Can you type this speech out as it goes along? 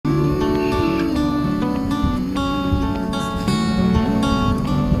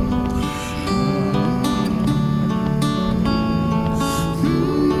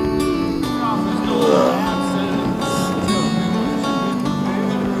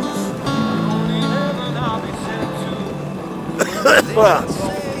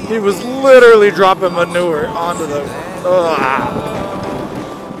He was literally dropping manure onto the.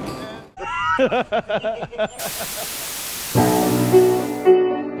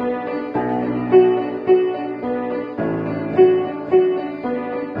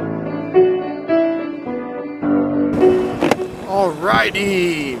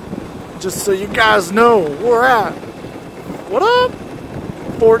 Alrighty, just so you guys know, we're at, what up?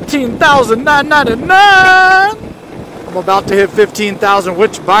 14,999. I'm about to hit 15,000,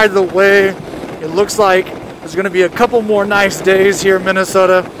 which, by the way, it looks like there's going to be a couple more nice days here in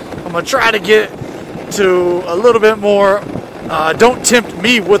Minnesota. I'm going to try to get to a little bit more. Don't tempt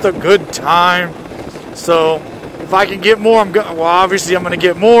me with a good time. So if I can get more, well, obviously I'm going to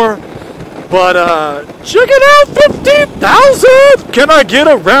get more. But check it out, 15,000! Can I get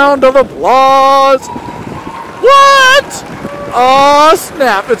a round of applause? What? Oh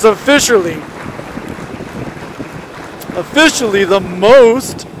snap! It's officially the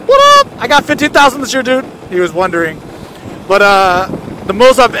most. What up? I got 15,000 this year, dude. He was wondering, but the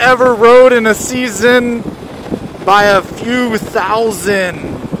most I've ever rode in a season by a few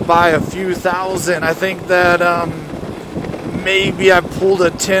thousand. I think that maybe I pulled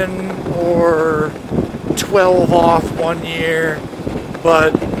a 10 or 12 off one year,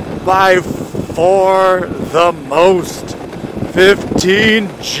 but by far the most, 15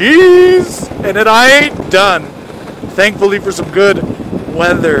 G's, and then I ain't done. Thankfully for some good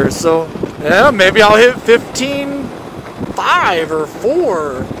weather, so yeah, maybe I'll hit 15.5 or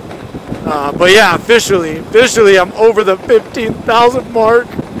 4. But yeah, officially, I'm over the 15,000 mark,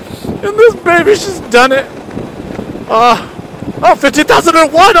 and this baby's just done it. Oh,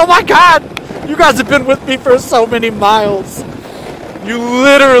 15,001! Oh my God! You guys have been with me for so many miles. You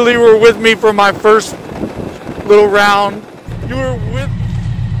literally were with me for my first little round. You were with me.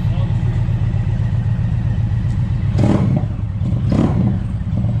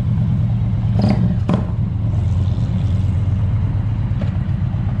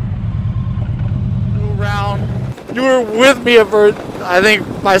 You were with me for, I think,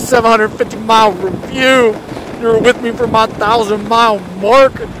 my 750-mile review. You were with me for my 1,000-mile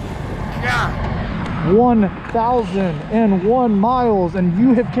mark. God. 1,001 miles, and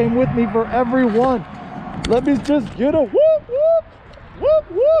you have came with me for every one. Let me just get a whoop, whoop,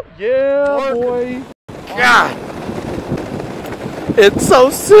 whoop, whoop. Yeah, boy. God. It's so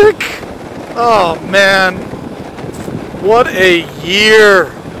sick. Oh, man. What a year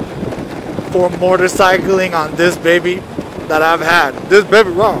for motorcycling on this baby that I've had. This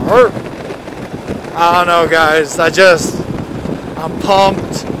baby won't hurt. I don't know, guys. I'm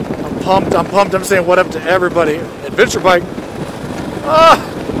pumped. I'm saying what up to everybody. Adventure bike.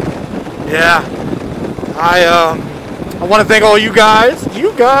 Yeah. I want to thank all you guys.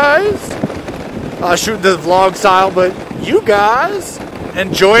 Shooting this vlog style, but you guys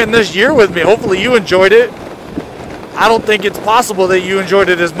enjoying this year with me. Hopefully you enjoyed it. I don't think it's possible that you enjoyed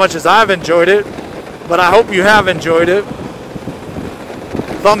it as much as I've enjoyed it, but I hope you have enjoyed it.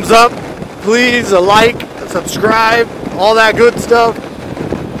 Thumbs up, please, a like, subscribe, all that good stuff.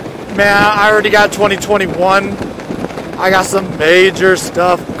 Man, I already got 2021. I got some major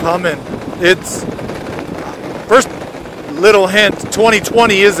stuff coming. It's, first little hint,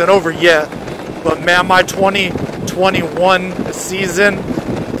 2020 isn't over yet, but man, my 2021 season,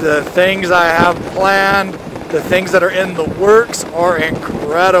 the things I have planned, the things that are in the works are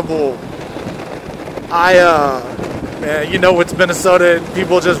incredible. Man, you know it's Minnesota,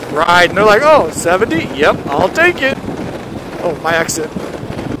 people just ride and they're like, oh, 70? Yep, I'll take it. Oh, my exit.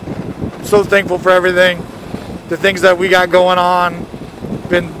 I'm so thankful for everything. The things that we got going on.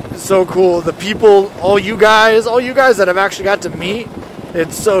 Been so cool. The people, all you guys that I've actually got to meet.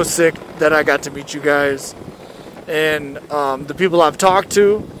 It's so sick that I got to meet you guys. And the people I've talked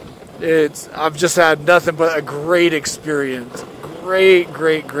to, I've just had nothing but a great experience. Great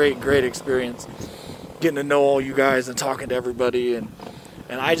experience. Getting to know all you guys and talking to everybody, and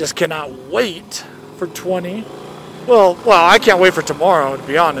I just cannot wait for 20. Well, I can't wait for tomorrow, to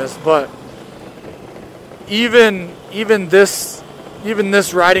be honest, but even this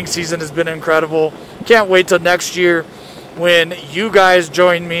riding season has been incredible. Can't wait till next year when you guys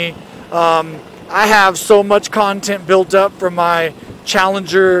join me. I have so much content built up from my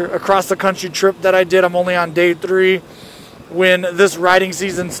Challenger across the country trip that I did. I'm only on day 3. When this riding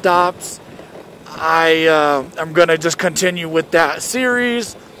season stops, I'm gonna just continue with that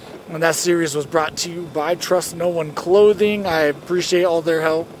series. And that series was brought to you by Trust No One Clothing. I appreciate all their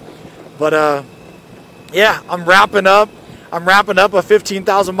help. But yeah, I'm wrapping up a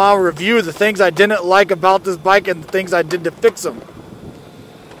 15,000 mile review of the things I didn't like about this bike and the things I did to fix them.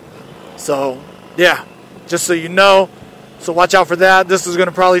 So yeah, just so you know, So watch out for that. This is going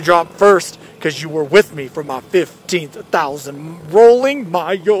to probably drop first because you were with me for my 15,000 rolling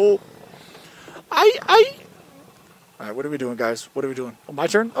mile. All right, what are we doing, guys? What are we doing? Oh, my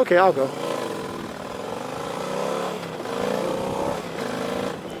turn? Okay, I'll go.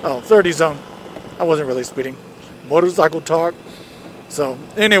 Oh, 30 zone. I wasn't really speeding. Motorcycle talk. So,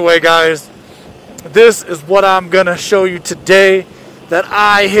 anyway, guys, this is what I'm going to show you today, that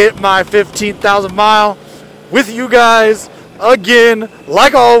I hit my 15,000 mile with you guys. Again,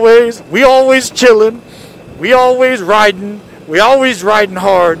 like always, we always chilling. We always riding. We always riding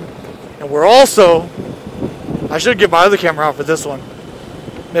hard. And we're also... I should get my other camera out for this one.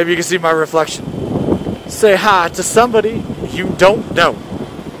 Maybe you can see my reflection. Say hi to somebody you don't know.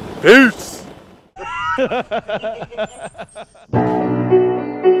 Peace.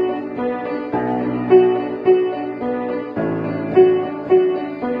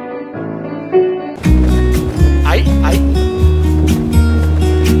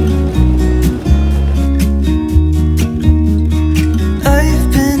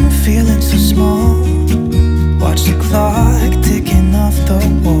 I've been feeling so small. Watch the clock ticking off the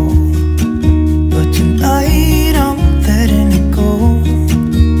wall. But tonight I'm letting it go.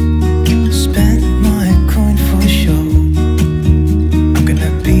 Spend my coin for sure. I'm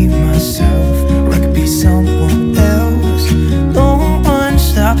gonna be myself, or I could be someone else. No one's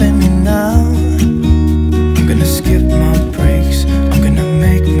stopping me now. I'm gonna skip my breaks, I'm gonna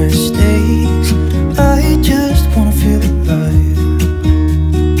make mistakes. I just wanna feel alive.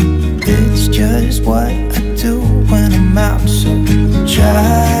 It's just what I do when I'm out, so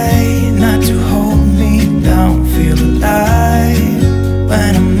try not to hold me down. Feel alive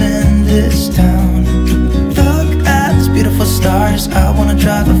when I'm in this town. Look at these beautiful stars. I wanna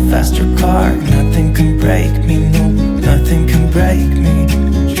drive a faster car. Nothing can break me, no, nothing can break me.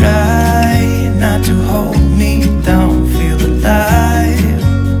 Try not to hold me down. Feel alive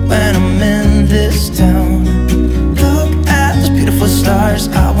when I'm in this town. Look at these beautiful stars.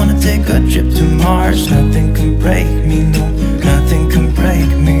 I wanna take a trip to Mars. Nothing can break me, no, nothing can break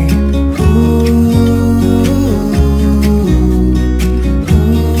me.